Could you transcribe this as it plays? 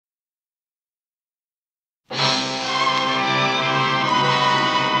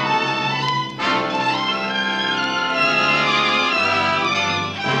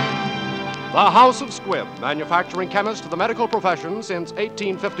The House of Squibb, manufacturing chemists to the medical profession since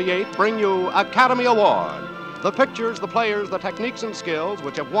 1858, bring you Academy Award. The pictures, the players, the techniques and skills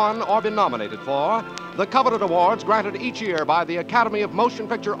which have won or been nominated for the coveted awards granted each year by the Academy of Motion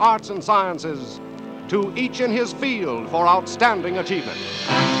Picture Arts and Sciences to each in his field for outstanding achievement.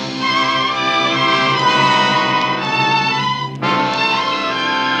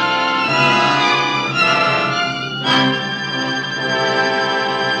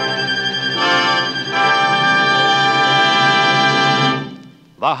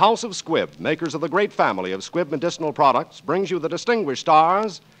 The House of Squibb, makers of the great family of Squibb medicinal products, brings you the distinguished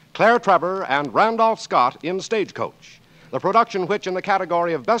stars Claire Trevor and Randolph Scott in Stagecoach, the production which in the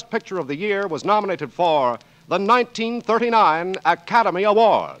category of Best Picture of the Year was nominated for the 1939 Academy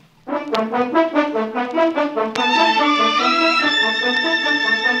Award.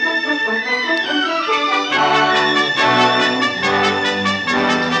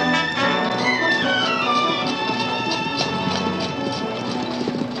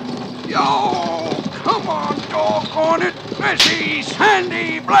 Yo, come on, doggone it. Bessie,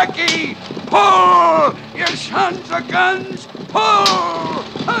 Sandy, Blackie, pull! You sons of guns, pull!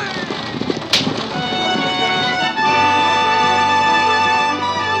 Hey!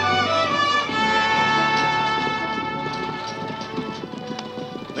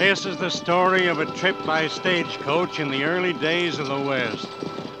 This is the story of a trip by stagecoach in the early days of the West.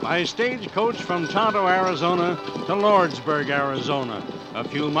 By stagecoach from Tonto, Arizona to Lordsburg, Arizona. A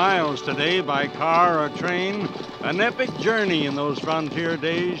few miles today by car or train, an epic journey in those frontier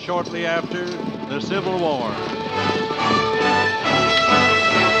days shortly after the Civil War.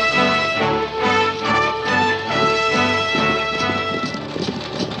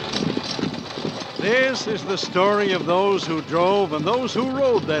 This is the story of those who drove and those who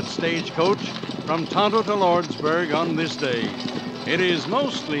rode that stagecoach from Tonto to Lordsburg on this day. It is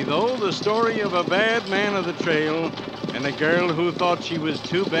mostly, though, the story of a bad man of the trail and a girl who thought she was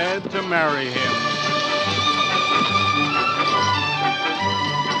too bad to marry him.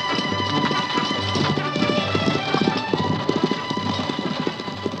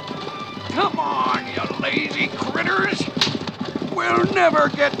 Come on, you lazy critters. We'll never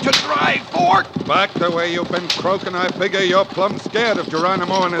get to Dry Fork. Back the way you've been croaking, I figure you're plumb scared of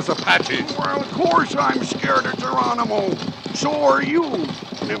Geronimo and his Apaches. Well, of course I'm scared of Geronimo. So are you.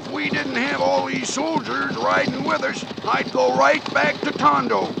 And if we didn't have all these soldiers riding with us, I'd go right back to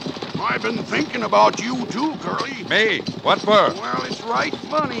Tondo. I've been thinking about you too, Curly. Me? What for? Well, it's right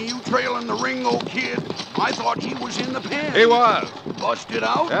funny you trailing the Ringo kid. I thought he was in the pen. He was. Busted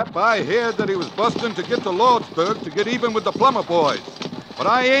out? Yep, I heard that he was busting to get to Lordsburg to get even with the Plummer boys. But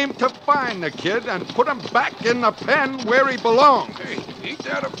I aim to find the kid and put him back in the pen where he belongs. Hey, ain't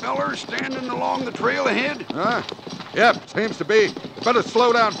that a feller standing along the trail ahead? Huh? Yep, seems to be. Better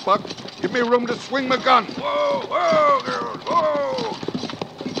slow down, Buck. Give me room to swing my gun. Whoa, whoa, girls, whoa.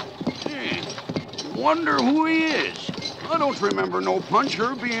 Hey, wonder who he is. I don't remember no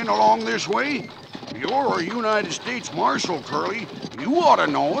puncher being along this way. You're a United States Marshal, Curly. You ought to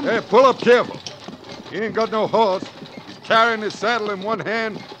know him. Hey, pull up careful. He ain't got no horse. He's carrying his saddle in one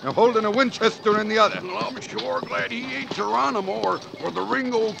hand and holding a Winchester in the other. Well, I'm sure glad he ain't Geronimo or the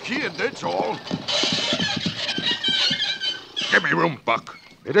Ringo kid, that's all. Give me room, Buck.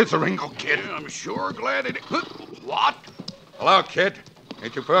 It is a Ringo kid. Yeah, I'm sure glad it... What? Hello, kid.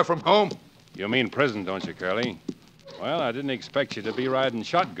 Ain't you far from home? You mean prison, don't you, Curly? Well, I didn't expect you to be riding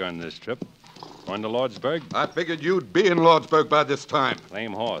shotgun this trip. Going to Lordsburg? I figured you'd be in Lordsburg by this time.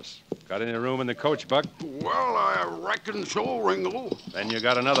 Lame horse. Got any room in the coach, Buck? Well, I reckon so, Ringo. Then you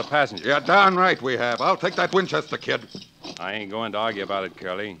got another passenger. Yeah, darn right we have. I'll take that Winchester, kid. I ain't going to argue about it,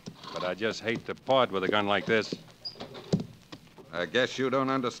 Curly, but I just hate to part with a gun like this. I guess you don't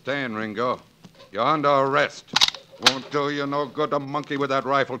understand, Ringo. You're under arrest. Won't do you no good to monkey with that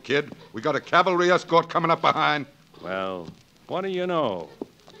rifle, kid. We got a cavalry escort coming up behind. Well, what do you know?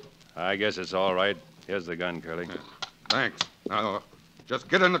 I guess it's all right. Here's the gun, Curly. Thanks. Now, just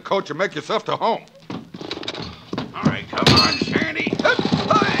get in the coach and make yourself to home. All right, come on, Sandy.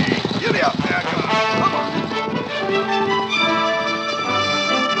 Hey, giddy up there, come on.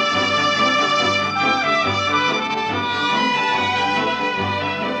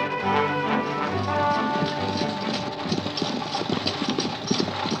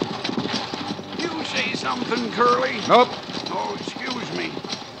 You say something, Curly? Nope. Oh, excuse me.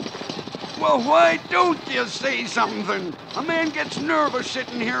 Well, why don't you say something? A man gets nervous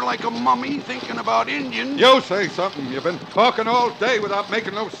sitting here like a mummy thinking about Indians. You say something. You've been talking all day without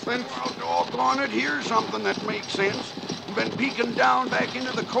making no sense. Well, doggone it, here's something that makes sense. Been peeking down back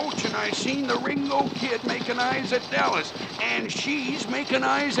into the coach, and I seen the Ringo kid making eyes at Dallas, and she's making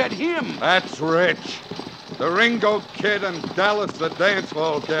eyes at him. That's rich. The Ringo kid and Dallas the dance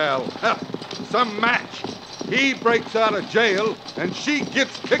hall gal. Ha, some match. He breaks out of jail, and she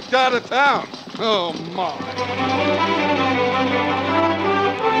gets kicked out of town. Oh, my.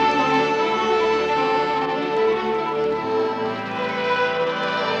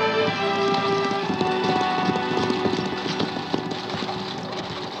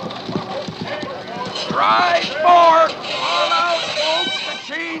 Ride more! All out, folks,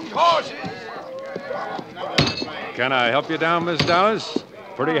 to change horses. Can I help you down, Miss Dallas?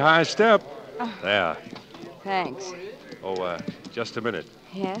 Pretty high step. There. Thanks. Oh, just a minute.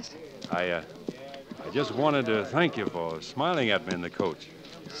 Yes? I just wanted to thank you for smiling at me in the coach.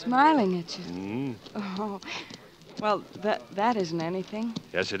 Smiling at you? Mm-hmm. Oh, well, that isn't anything.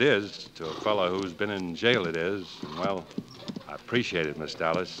 Yes, it is. To a fellow who's been in jail, it is. And, well, I appreciate it, Miss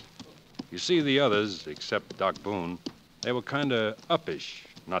Dallas. You see, the others, except Doc Boone, they were kind of uppish.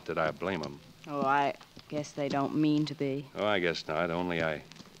 Not that I blame them. Oh, I guess they don't mean to be. Oh, I guess not. Only I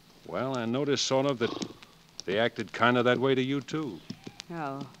noticed sort of that they acted kind of that way to you, too.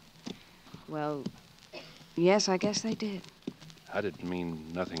 Oh. Well, yes, I guess they did. I didn't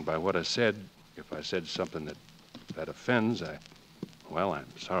mean nothing by what I said. If I said something that offends, I'm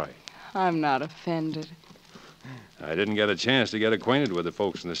sorry. I'm not offended. I didn't get a chance to get acquainted with the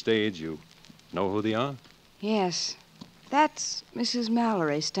folks on the stage. You know who they are? Yes. That's Mrs.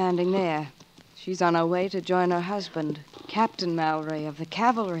 Mallory standing there. She's on her way to join her husband, Captain Mallory of the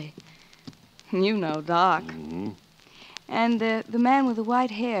cavalry. You know Doc. Mm-hmm. And the man with the white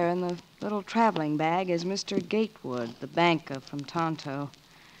hair and the little traveling bag is Mr. Gatewood, the banker from Tonto.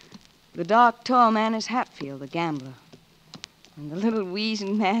 The dark, tall man is Hatfield, the gambler. And the little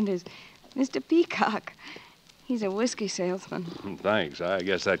wheezing man is Mr. Peacock. He's a whiskey salesman. Thanks. I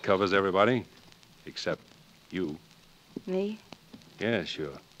guess that covers everybody. Except you. Me? Yeah,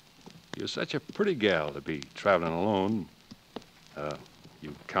 sure. You're such a pretty gal to be traveling alone.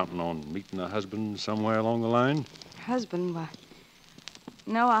 You counting on meeting a husband somewhere along the line? Husband? Why?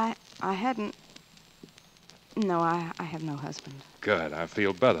 No, I hadn't. No, I have no husband. Good. I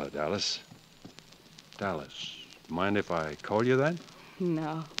feel better, Dallas. Dallas, mind if I call you that?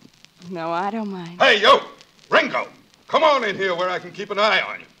 No. No, I don't mind. Hey, you! Ringo! Come on in here where I can keep an eye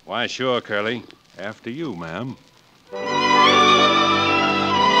on you. Why, sure, Curly. After you, ma'am.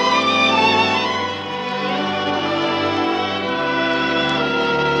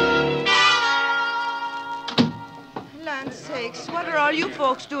 Land's sakes, what are all you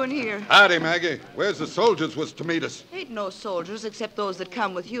folks doing here? Howdy, Maggie. Where's the soldiers was to meet us? Ain't no soldiers except those that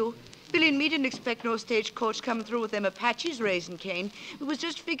come with you. Billy and me didn't expect no stagecoach coming through with them Apaches raising Cane. We was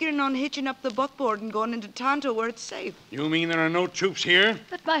just figuring on hitching up the buckboard and going into Tonto where it's safe. You mean there are no troops here?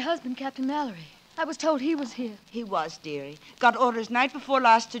 But my husband, Captain Mallory. I was told he was here. He was, dearie. Got orders night before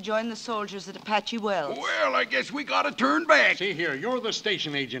last to join the soldiers at Apache Wells. Well, I guess we gotta turn back. See here, you're the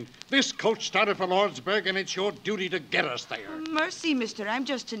station agent. This coach started for Lordsburg, and it's your duty to get us there. Mercy, mister. I'm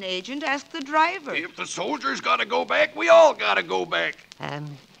just an agent. Ask the driver. If the soldiers gotta go back, we all gotta go back.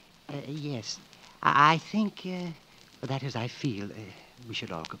 Yes. I think, that is, I feel, we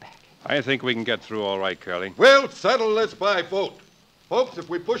should all go back. I think we can get through all right, Curly. We'll settle this by vote. Folks, if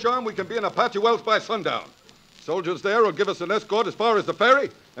we push on, we can be in Apache Wells by sundown. Soldiers there will give us an escort as far as the ferry,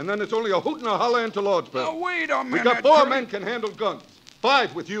 and then it's only a hoot and a holler into Lordsburg. Now, wait a minute. We got 4 Curly. men can handle guns.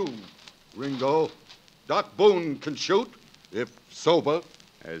 5 with you, Ringo. Doc Boone can shoot, if sober.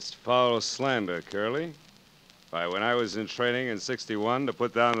 As foul slander, Curly. Why, when I was in training in '61 to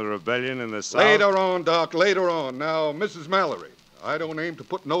put down the rebellion in the South... Later on, Doc, later on. Now, Mrs. Mallory, I don't aim to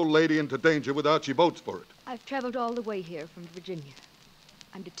put no lady into danger without she votes for it. I've traveled all the way here from Virginia.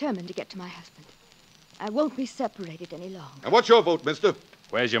 I'm determined to get to my husband. I won't be separated any longer. And what's your vote, mister?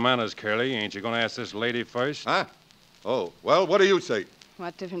 Where's your manners, Curly? Ain't you going to ask this lady first? Huh? Oh, well, what do you say?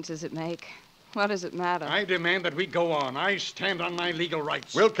 What difference does it make? What does it matter? I demand that we go on. I stand on my legal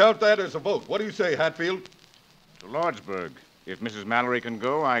rights. We'll count that as a vote. What do you say, Hatfield? To Lordsburg. If Mrs. Mallory can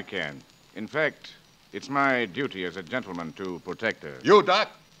go, I can. In fact, it's my duty as a gentleman to protect her. You, Doc?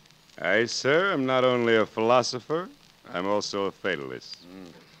 I, sir, am not only a philosopher, I'm also a fatalist.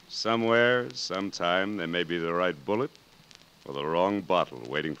 Somewhere, sometime, there may be the right bullet or the wrong bottle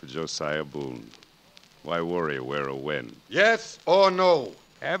waiting for Josiah Boone. Why worry where or when? Yes or no?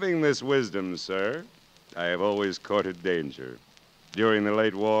 Having this wisdom, sir, I have always courted danger. During the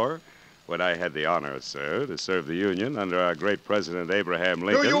late war, when I had the honor, sir, to serve the Union under our great President Abraham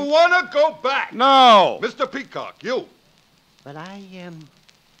Lincoln... Do you want to go back? No! Mr. Peacock, you. Well,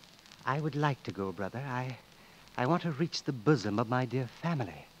 I would like to go, brother. I want to reach the bosom of my dear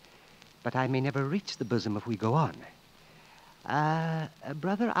family. But I may never reach the bosom if we go on.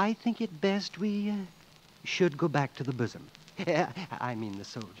 Brother, I think it best we should go back to the bosom. I mean the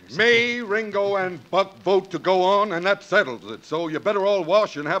soldiers. Me, Ringo, and Buck vote to go on, and that settles it. So you better all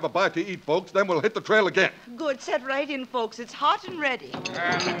wash and have a bite to eat, folks. Then we'll hit the trail again. Good. Set right in, folks. It's hot and ready.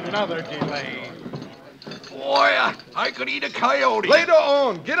 Another delay. Boy, I could eat a coyote. Later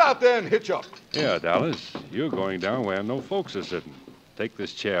on, get out there and hitch up. Yeah, Dallas, you're going down where no folks are sitting. Take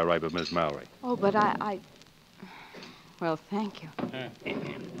this chair right with Miss Mallory. Oh, but Well, thank you. I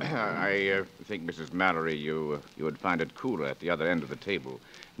think, Mrs. Mallory, you would find it cooler at the other end of the table,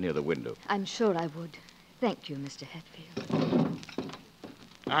 near the window. I'm sure I would. Thank you, Mr. Hatfield.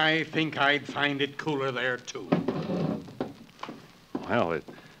 I think I'd find it cooler there, too. Well, it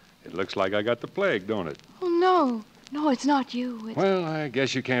looks like I got the plague, don't it? Oh, no. No, it's not you. It's... Well, I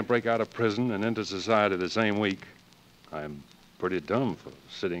guess you can't break out of prison and into society the same week. I'm pretty dumb for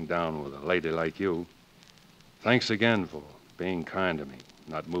sitting down with a lady like you. Thanks again for being kind to me,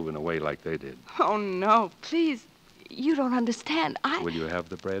 not moving away like they did. Oh, no. Please. You don't understand. Will you have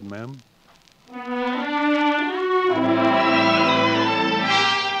the bread, ma'am?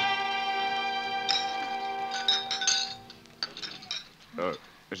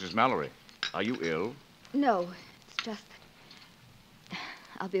 Mrs. Mallory, are you ill? No, it's just...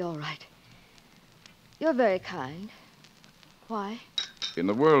 I'll be all right. You're very kind. Why? In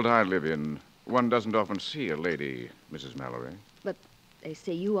the world I live in, one doesn't often see a lady, Mrs. Mallory. But they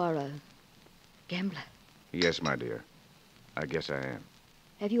say you are a gambler. Yes, my dear. I guess I am.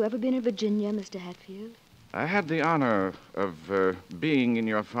 Have you ever been in Virginia, Mr. Hatfield? I had the honor of being in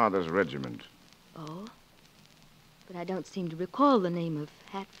your father's regiment. Oh? But I don't seem to recall the name of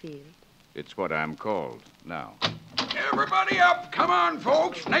Hatfield. It's what I'm called now. Everybody up. Come on,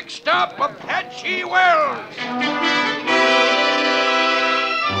 folks. Next stop, Apache Wells.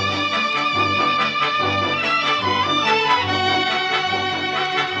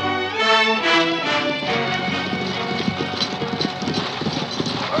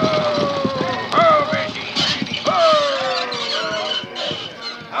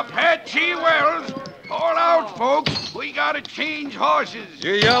 Apache Wells. All out, folks. We gotta change horses.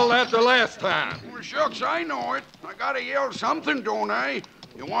 You yelled that the last time. Well, shucks, I know it. I gotta yell something, don't I?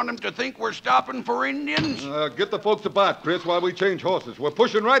 You want them to think we're stopping for Indians? Get the folks about, Chris, while we change horses. We're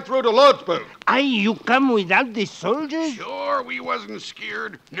pushing right through to Lordsburg. Aye, you come without the soldiers? Sure, we wasn't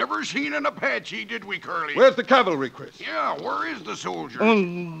scared. Never seen an Apache, did we, Curly? Where's the cavalry, Chris? Yeah, where is the soldier?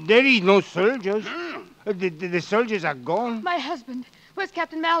 There is no soldiers. Huh? The soldiers are gone. My husband. Where's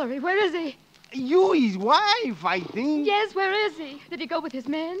Captain Mallory? Where is he? You, his wife, I think. Yes, where is he? Did he go with his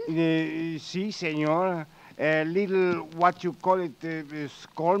men? Si, senor. A little, what you call it,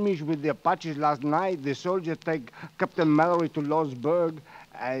 skirmish with the Apaches last night. The soldiers take Captain Mallory to Lordsburg.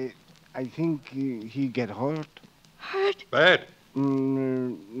 I think he get hurt. Hurt? Bad.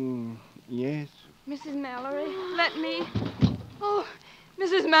 Yes. Mrs. Mallory, let me... Oh,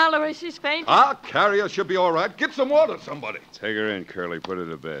 Mrs. Mallory, she's fainting. I'll carry her. She'll be all right. Get some water, somebody. Take her in, Curly. Put her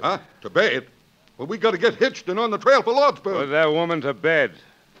to bed. Huh? To bed? Well, we got to get hitched and on the trail for Lordsburg. Put that woman to bed.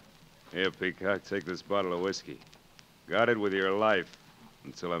 Here, Peacock, take this bottle of whiskey. Guard it with your life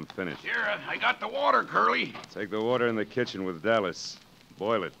until I'm finished. Here, I got the water, Curly. Take the water in the kitchen with Dallas.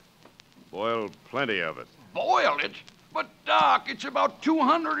 Boil it. Boil plenty of it. Boil it? But, Doc, it's about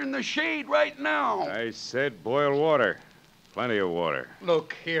 200 in the shade right now. I said boil water. Plenty of water.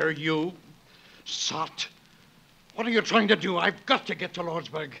 Look here, you sot. What are you trying to do? I've got to get to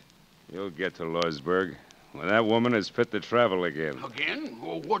Lordsburg. You'll get to Lordsburg when that woman is fit to travel again. Again?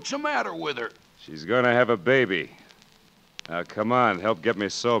 Well, what's the matter with her? She's going to have a baby. Now, come on, help get me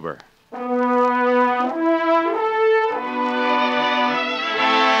sober.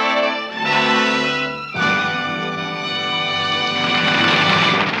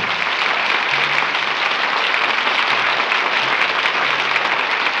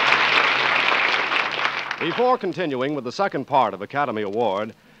 Before continuing with the second part of Academy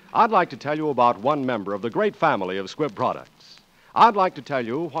Award, I'd like to tell you about one member of the great family of Squibb products. I'd like to tell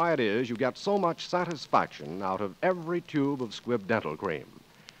you why it is you get so much satisfaction out of every tube of Squibb dental cream.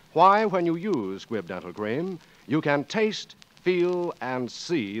 Why, when you use Squibb dental cream, you can taste, feel, and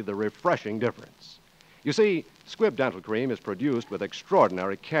see the refreshing difference. You see, Squibb dental cream is produced with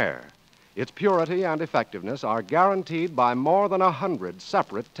extraordinary care. Its purity and effectiveness are guaranteed by more than 100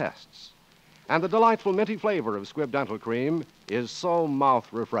 separate tests. And the delightful minty flavor of Squibb dental cream is so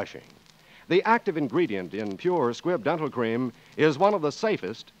mouth-refreshing. The active ingredient in pure Squibb dental cream is one of the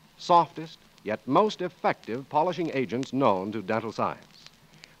safest, softest, yet most effective polishing agents known to dental science.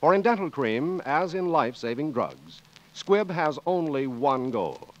 For in dental cream, as in life-saving drugs, Squibb has only one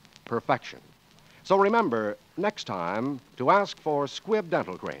goal: perfection. So remember, next time, to ask for Squibb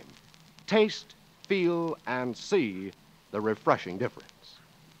dental cream. Taste, feel, and see the refreshing difference.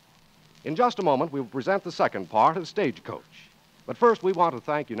 In just a moment, we will present the second part of Stagecoach. But first, we want to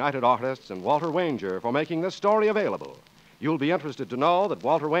thank United Artists and Walter Wanger for making this story available. You'll be interested to know that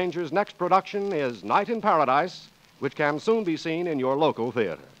Walter Wanger's next production is Night in Paradise, which can soon be seen in your local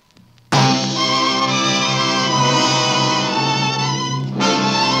theater.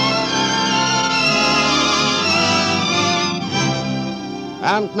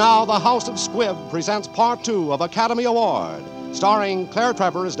 And now, the House of Squibb presents Part 2 of Academy Award, starring Claire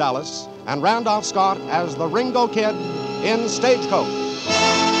Trevor as Dallas and Randolph Scott as the Ringo Kid in Stagecoach.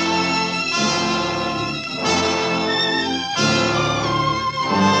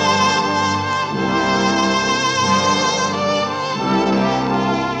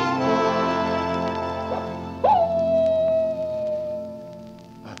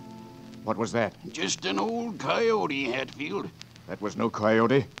 What was that? Just an old coyote, Hatfield. That was no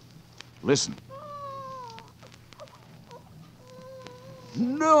coyote. Listen.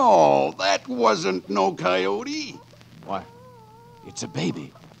 No, that wasn't no coyote. Why, it's a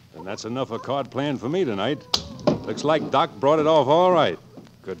baby. And that's enough of card playing for me tonight. Looks like Doc brought it off all right.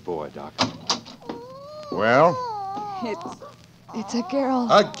 Good boy, Doc. Well? It's a girl.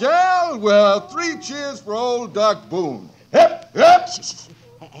 A gal? Well, 3 cheers for old Doc Boone. Hip, hip!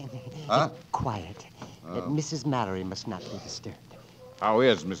 Huh? Quiet. Mrs. Mallory must not be disturbed. How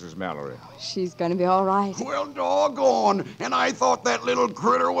is Mrs. Mallory? She's going to be all right. Well, doggone. And I thought that little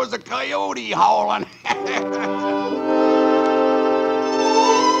critter was a coyote howling.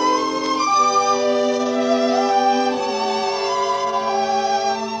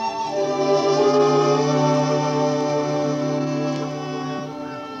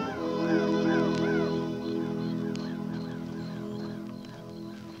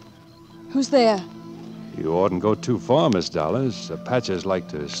 Who's there? You oughtn't go too far, Miss Dallas. Apaches like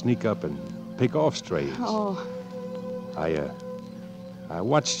to sneak up and pick off strays. Oh, I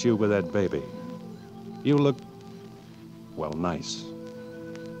watched you with that baby. You look, well, nice.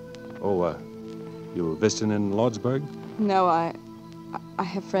 Oh, you visiting in Lordsburg? no, I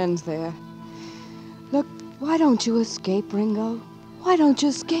have friends there. Look, why don't you escape, Ringo? Why don't you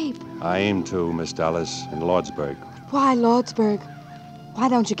escape? I aim to, Miss Dallas, in Lordsburg. Why, Lordsburg? Why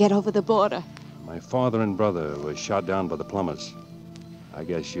don't you get over the border? My father and brother were shot down by the plumbers. I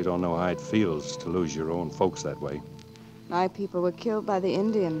guess you don't know how it feels to lose your own folks that way. My people were killed by the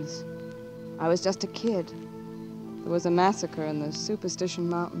Indians. I was just a kid. There was a massacre in the Superstition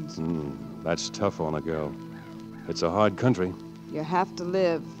Mountains. That's tough on a girl. It's a hard country. You have to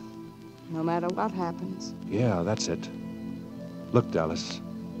live, no matter what happens. Yeah, that's it. Look, Dallas,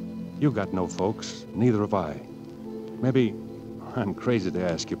 you got no folks, neither have I. Maybe I'm crazy to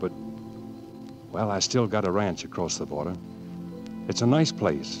ask you, but, well, I still got a ranch across the border. It's a nice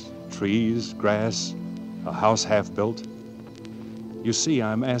place. Trees, grass, a house half built. You see,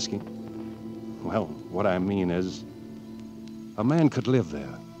 I'm asking, well, what I mean is, a man could live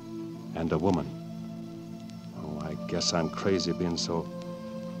there, and a woman. Oh, I guess I'm crazy being so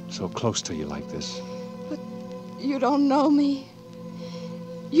close to you like this. But you don't know me.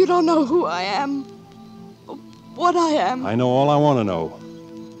 You don't know who I am, what I am. I know all I want to know.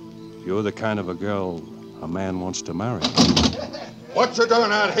 You're the kind of a girl a man wants to marry. What you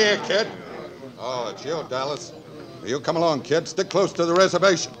doing out here, kid? Oh, it's you, Dallas. You come along, kid. Stick close to the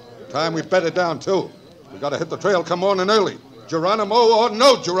reservation. Time we bedded down, too. We gotta hit the trail come morning early. Geronimo or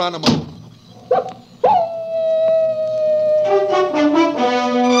no Geronimo.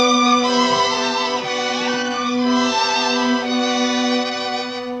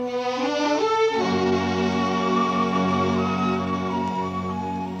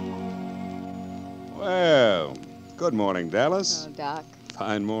 Well, good morning, Dallas. Oh, Doc.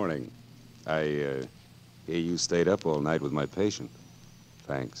 Fine morning. I hear you stayed up all night with my patient.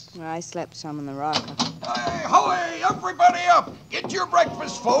 Thanks. Well, I slept some in the rocker. Hey, hoy, everybody up! Get your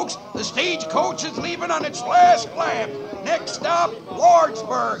breakfast, folks. The stagecoach is leaving on its last lap. Next stop,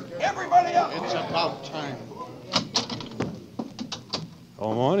 Lordsburg. Everybody up! It's about time.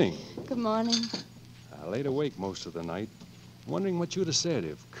 Oh, morning. Good morning. I laid awake most of the night, wondering what you'd have said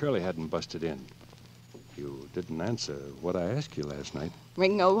if Curly hadn't busted in. You didn't answer what I asked you last night.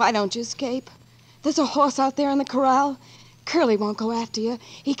 Ringo, why don't you escape? There's a horse out there in the corral. Curly won't go after you.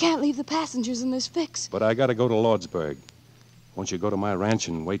 He can't leave the passengers in this fix. But I gotta go to Lordsburg. Won't you go to my ranch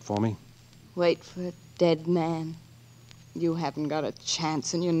and wait for me? Wait for a dead man. You haven't got a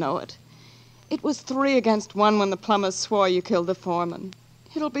chance, and you know it. It was 3 against 1 when the plumbers swore you killed the foreman.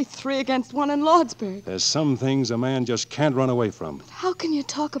 It'll be 3 against 1 in Lordsburg. There's some things a man just can't run away from. How can you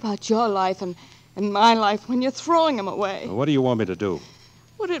talk about your life and my life when you're throwing them away? What do you want me to do?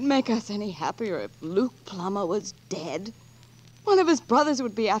 Would it make us any happier if Luke Plummer was dead? One of his brothers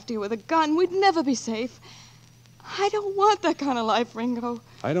would be after you with a gun. We'd never be safe. I don't want that kind of life, Ringo.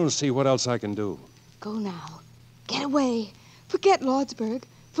 I don't see what else I can do. Go now. Get away. Forget Lordsburg.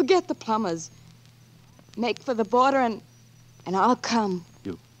 Forget the Plumbers. Make for the border and I'll come.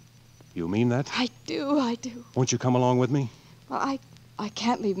 You mean that? I do. Won't you come along with me? Well, I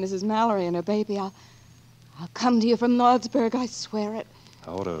can't leave Mrs. Mallory and her baby. I'll come to you from Lordsburg, I swear it. I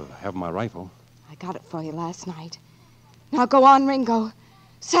ought to have my rifle. I got it for you last night. Now go on, Ringo.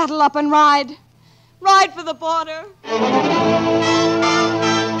 Saddle up and ride. Ride for the border.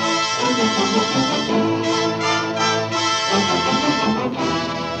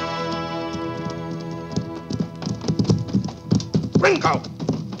 Ringo!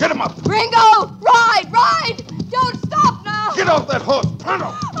 Get him up! Ringo! Ride! Don't stop now! Get off that horse, pronto!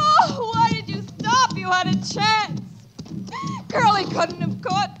 Oh, why did you stop? You had a chance. Curly couldn't have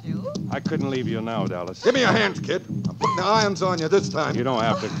caught you. I couldn't leave you now, Dallas. Give me your hands, kid. I'm putting the irons on you this time. You don't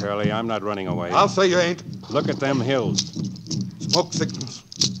have to, Curly. I'm not running away. I'll say you ain't. Look at them hills. Smoke signals.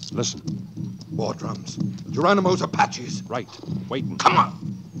 Listen. War drums. Geronimo's Apaches. Right. Waiting. Come on!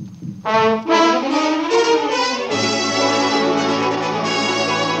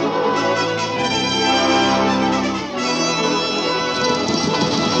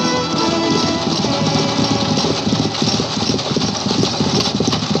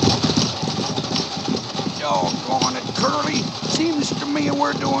 Doggone it, Curly. Seems to me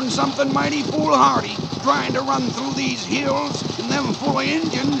we're doing something mighty foolhardy, trying to run through these hills and them full of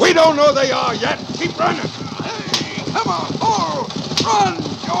Indians. We don't know they are yet. Keep running. Hey, come on. Oh, run,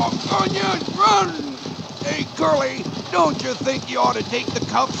 doggone you, run. Hey, Curly, don't you think you ought to take the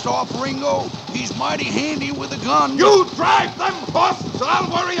cuffs off Ringo? He's mighty handy with a gun. You drive them horses. I'll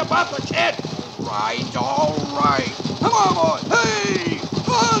worry about the kid. Right, all right. Come on, boy. Hey,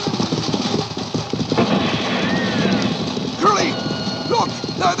 run. Curly, look,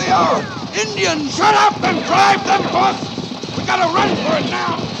 there they are. Indians. Shut up and drive them horses. We gotta run for it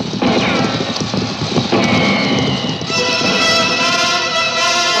now.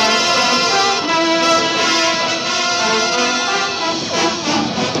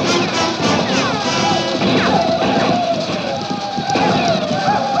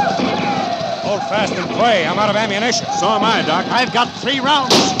 Hold fast and play. I'm out of ammunition. So am I, Doc. I've got 3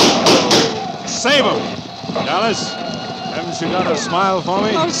 rounds. Save 'em. Dallas, haven't you got a smile for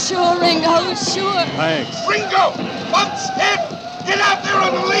me? Oh, sure, Ringo, sure. Thanks. Ringo, once hit, get out there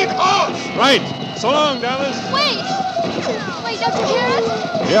on the lead horse. Right. So long, Dallas. Wait, don't you hear it?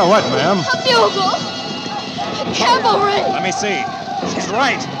 Yeah, what, ma'am? A bugle. Cavalry. Let me see. She's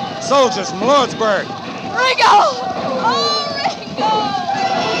right. Soldiers from Lordsburg. Ringo! Oh, Ringo!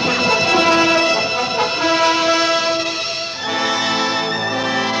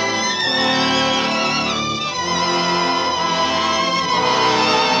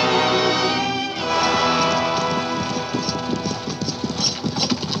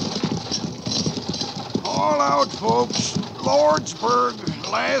 All out, folks.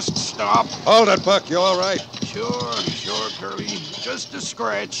 Lordsburg, last stop. Hold it, Buck. You all right? Sure, Curly. Just a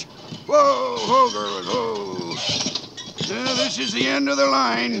scratch. Whoa, girls, whoa. This is the end of the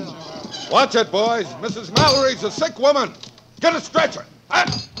line. Watch it, boys. Mrs. Mallory's a sick woman. Get a stretcher.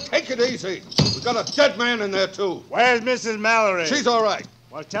 Take it easy. We've got a dead man in there, too. Where's Mrs. Mallory? She's all right.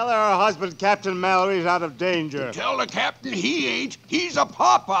 Well, tell her husband, Captain Mallory, is out of danger. Tell the captain he ain't. He's a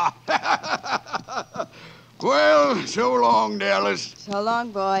papa. Well, so long, Dallas. So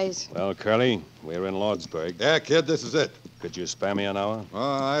long, boys. Well, Curly, we're in Lordsburg. Yeah, kid, this is it. Could you spare me an hour?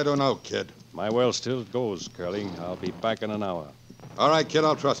 I don't know, kid. My well still goes, Curly. I'll be back in an hour. All right, kid,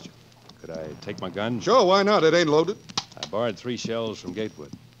 I'll trust you. Could I take my gun? Sure, why not? It ain't loaded. I borrowed 3 shells from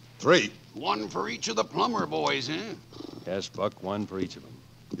Gatewood. 3. One for each of the plumber boys, eh? Yes, Buck, 1 for each of them.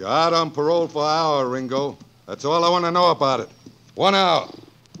 You're out on parole for an hour, Ringo. That's all I want to know about it. 1 hour.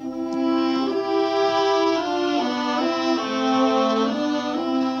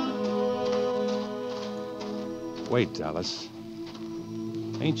 Wait, Dallas.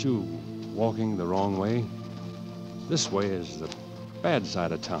 Ain't you walking the wrong way? This way is the bad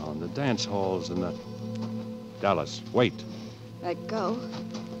side of town, the dance halls and the... Dallas, wait. Let go.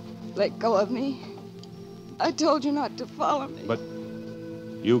 Let go of me. I told you not to follow me. But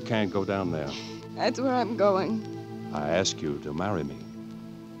you can't go down there. That's where I'm going. I ask you to marry me.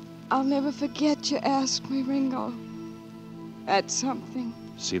 I'll never forget you asked me, Ringo. That's something.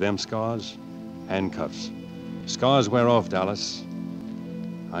 See them scars? Handcuffs. Scars wear off, Dallas.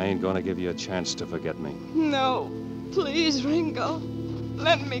 I ain't gonna give you a chance to forget me. No. Please, Ringo.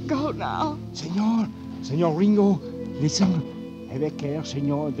 Let me go now. Senor Ringo, listen. Have care,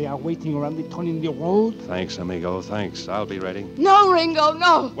 senor. They are waiting around the turn in the road. Thanks, amigo, thanks. I'll be ready. No, Ringo,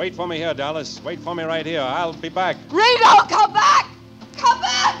 no. Wait for me here, Dallas. Wait for me right here. I'll be back. Ringo, come back! Come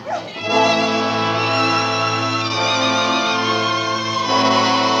back, Ringo!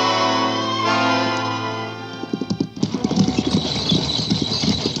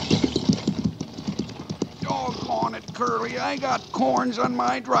 Doggone it, Curly. I got corns on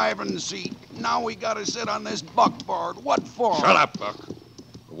my driving seat. Now we gotta sit on this buckboard. What for? Shut up, Buck.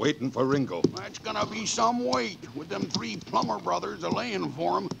 We're waiting for Ringo. That's gonna be some weight with them three Plummer brothers a-laying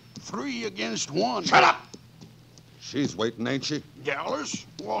for him. 3 against 1. Shut up! She's waiting, ain't she? Dallas?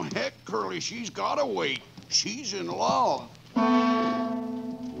 Well, heck, Curly, she's gotta wait. She's in love. Hey,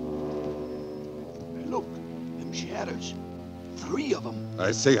 look, them shadows. 3 of them.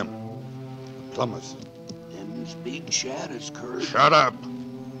 I see him. The plumbers. Them's big shadows, Curly. Shut up.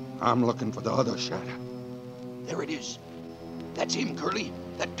 I'm looking for the other shadow. There it is. That's him, Curly.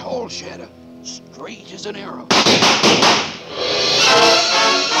 That tall shadow. Straight as an arrow.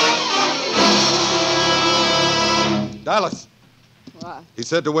 Dallas. What? He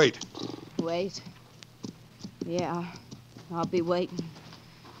said to wait. Wait. Yeah, I'll be waiting.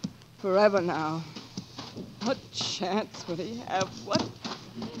 Forever now. What chance would he have? What?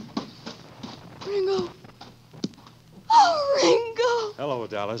 Ringo. Oh, Ringo. Hello,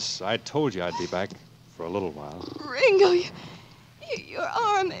 Dallas. I told you I'd be back for a little while. Ringo, your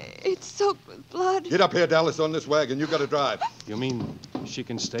arm, it's soaked with blood. Get up here, Dallas, on this wagon. You gotta drive. You mean she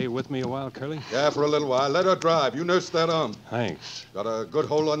can stay with me a while, Curly? Yeah, for a little while. Let her drive. You nurse that arm. Thanks. Got a good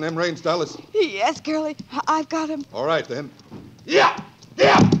hold on them reins, Dallas? Yes, Curly. I've got him. All right, then. Yeah!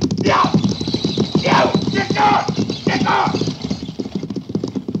 Yeah! Yeah! Yeah! Get off! Get off!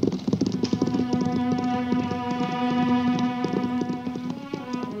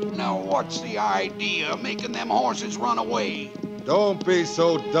 Now, what's the idea of making them horses run away? Don't be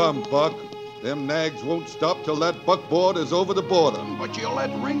so dumb, Buck. Them nags won't stop till that buckboard is over the border. But you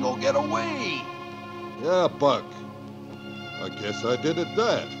let Ringo get away. Yeah, Buck. I guess I did at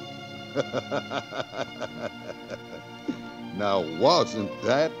that. Now, wasn't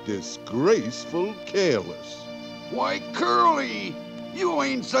that disgraceful careless? Why, Curly, you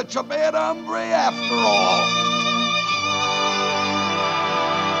ain't such a bad hombre after all.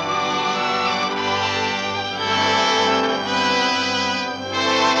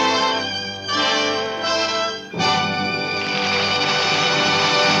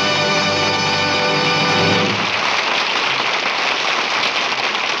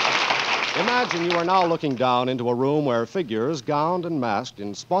 Imagine you are now looking down into a room where figures, gowned and masked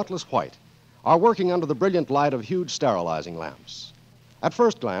in spotless white, are working under the brilliant light of huge sterilizing lamps. At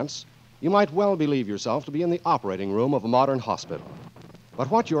first glance, you might well believe yourself to be in the operating room of a modern hospital. But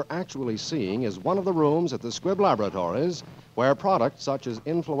what you're actually seeing is one of the rooms at the Squibb laboratories where products such as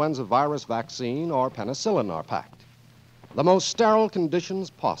influenza virus vaccine or penicillin are packed. The most sterile conditions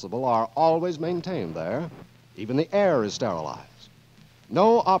possible are always maintained there. Even the air is sterilized.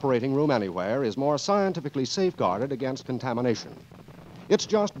 No operating room anywhere is more scientifically safeguarded against contamination. It's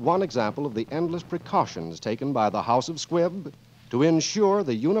just one example of the endless precautions taken by the House of Squibb to ensure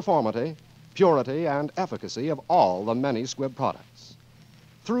the uniformity, purity, and efficacy of all the many Squibb products.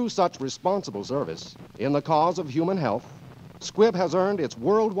 Through such responsible service in the cause of human health, Squibb has earned its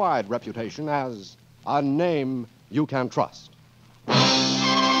worldwide reputation as a name you can trust.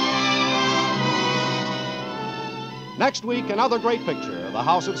 Next week, another great picture. The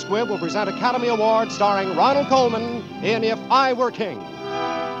House of Squibb will present Academy Award starring Ronald Colman in If I Were King.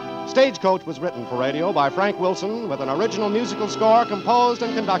 Stagecoach was written for radio by Frank Wilson with an original musical score composed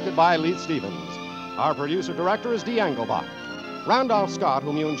and conducted by Leith Stevens. Our producer-director is Dee Engelbach. Randolph Scott,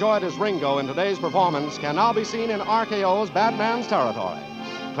 whom you enjoyed as Ringo in today's performance, can now be seen in RKO's Bad Man's Territory.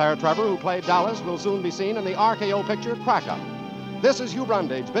 Claire Trevor, who played Dallas, will soon be seen in the RKO picture Crack Up. This is Hugh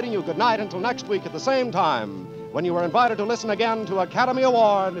Brundage bidding you good night until next week at the same time, when you are invited to listen again to Academy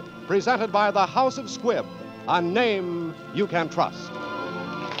Award presented by the House of Squibb, a name you can trust.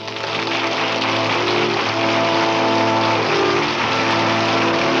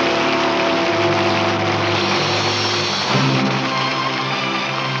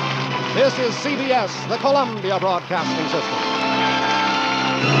 This is CBS, the Columbia Broadcasting System.